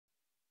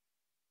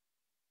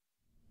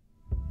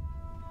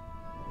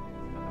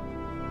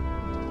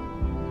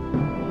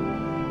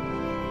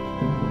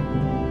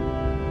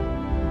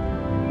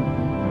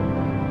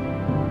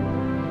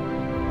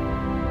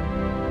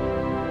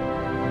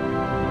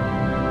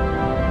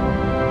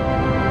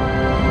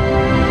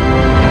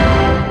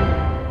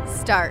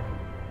start.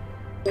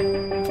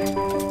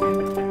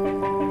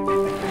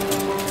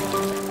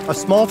 A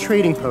small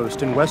trading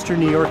post in western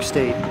New York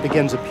State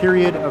begins a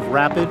period of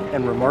rapid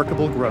and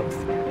remarkable growth.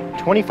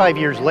 25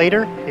 years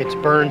later, it's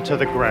burned to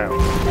the ground.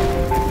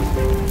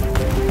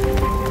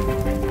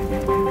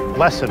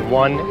 Lesson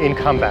 1 in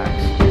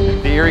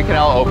comebacks. The Erie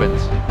Canal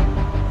opens,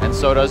 and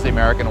so does the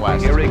American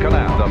West. Erie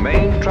Canal, the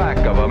main track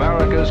of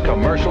America's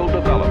commercial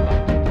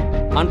development.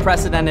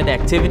 Unprecedented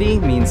activity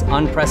means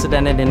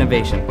unprecedented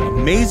innovation.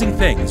 Amazing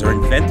things are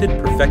invented,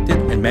 perfected,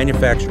 and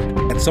manufactured.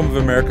 And some of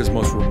America's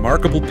most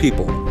remarkable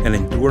people and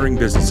enduring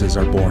businesses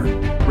are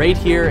born. Right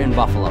here in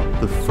Buffalo.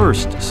 The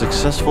first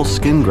successful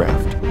skin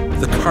graft.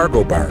 The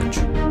cargo barge.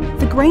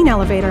 The grain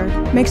elevator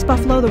makes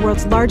Buffalo the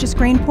world's largest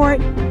grain port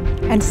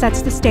and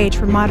sets the stage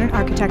for modern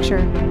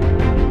architecture.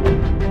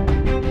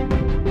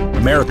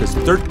 America's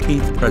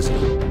 13th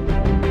president.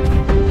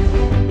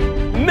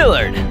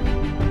 Millard.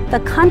 The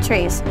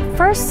country's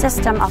first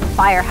system of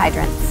fire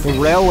hydrants. The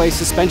railway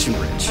suspension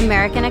bridge.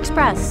 American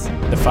Express.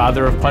 The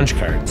father of punch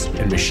cards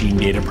and machine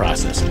data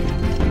processing.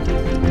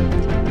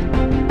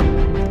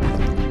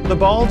 The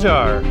ball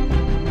jar.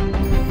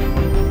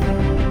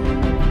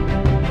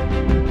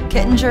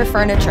 Kittinger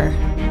Furniture.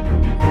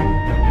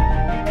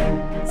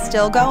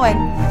 Still going.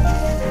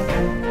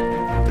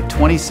 The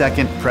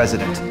 22nd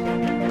president.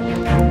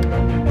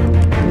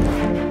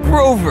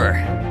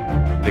 Grover.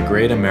 The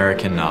great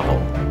American novel,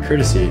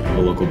 courtesy of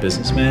a local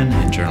businessman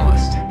and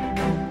journalist.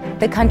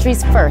 The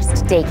country's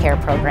first daycare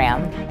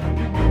program.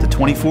 The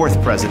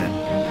 24th president.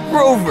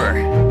 Grover.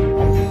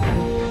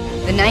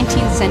 The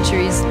 19th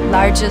century's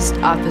largest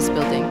office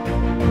building.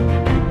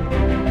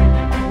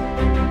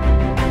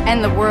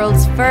 And the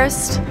world's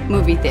first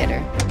movie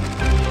theater.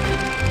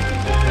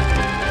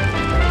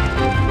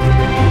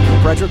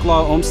 Frederick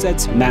Law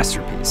Olmsted's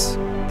masterpiece.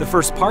 The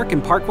first park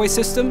and parkway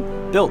system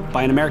built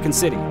by an American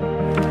city.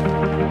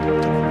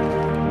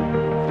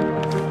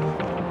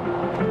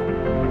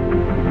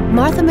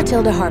 Martha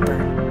Matilda Harper,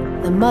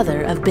 the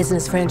mother of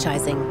business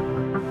franchising.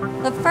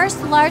 The first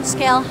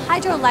large-scale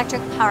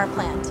hydroelectric power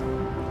plant.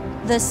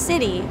 The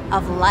City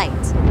of Light.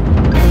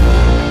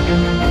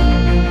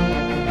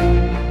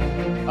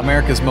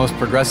 America's most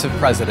progressive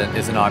president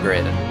is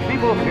inaugurated.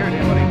 People heard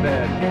him when he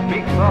said,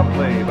 "Speak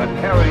softly, but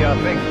carry a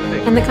big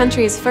stick." And the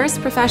country's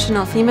first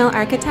professional female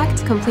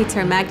architect completes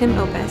her magnum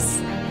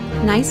opus.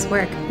 Nice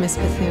work, Miss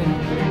Bethune.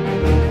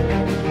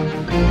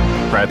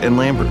 Pratt and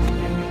Lambert.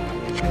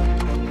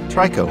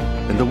 Trico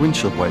and the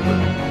windshield wiper.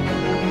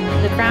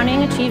 The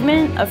crowning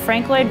achievement of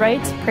Frank Lloyd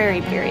Wright's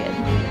Prairie Period.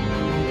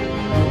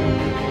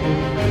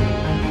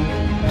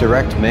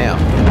 Direct mail.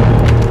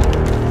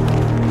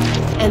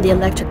 And the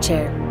electric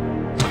chair.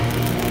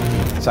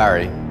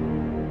 Sorry.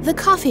 The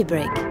coffee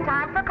break.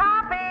 Time for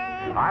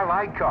coffee. I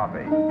like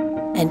coffee.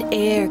 And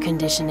air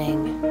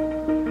conditioning.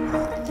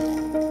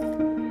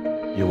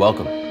 You're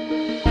welcome.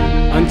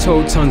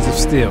 Untold Tons of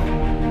Steel.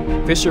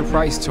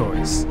 Fisher-Price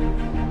Toys.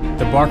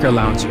 The Barker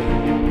Lounger.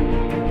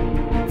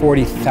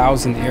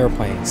 40,000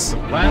 airplanes. The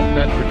plant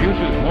that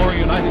produces more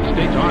United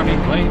States Army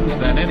planes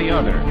than any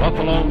other,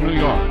 Buffalo, New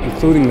York.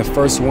 Including the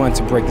first one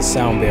to break the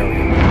sound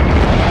barrier.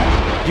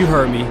 You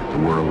heard me. The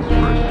world's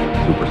first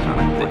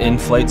supersonic. The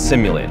in-flight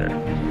simulator.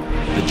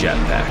 The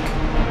jetpack.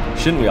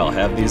 Shouldn't we all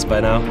have these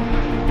by now?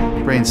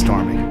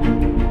 Brainstorming.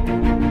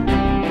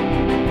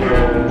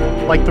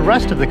 Like the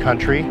rest of the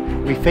country,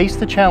 we face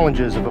the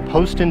challenges of a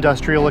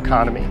post-industrial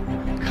economy.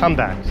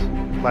 Comebacks.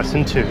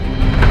 Lesson 2.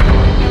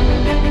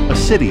 A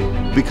city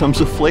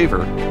becomes a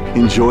flavor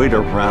enjoyed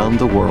around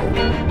the world.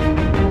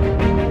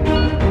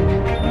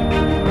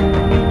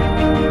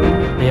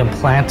 The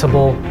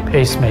implantable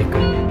pacemaker.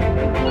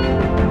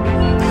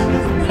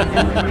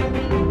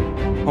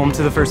 Home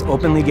to the first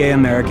openly gay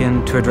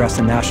American to address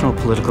a national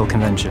political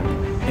convention.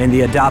 And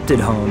the adopted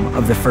home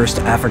of the first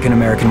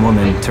African-American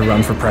woman to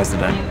run for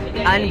president.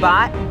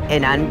 Unbought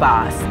and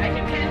unbossed.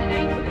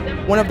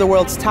 One of the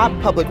world's top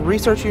public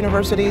research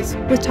universities.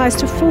 With ties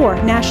to 4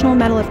 National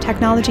Medal of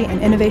Technology and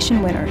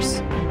Innovation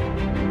winners.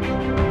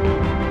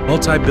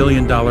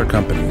 Multi-billion-dollar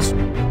companies.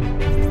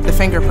 The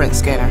fingerprint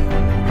scanner.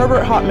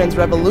 Herbert Hauptman's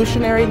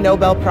revolutionary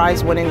Nobel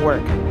Prize-winning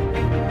work.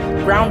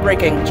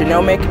 Groundbreaking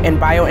genomic and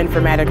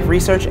bioinformatic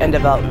research and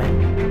development.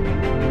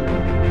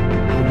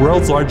 The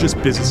world's largest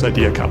business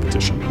idea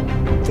competition,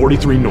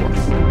 43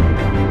 North.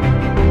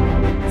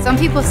 Some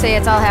people say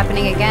it's all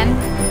happening again.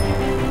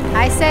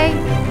 I say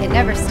it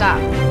never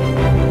stopped.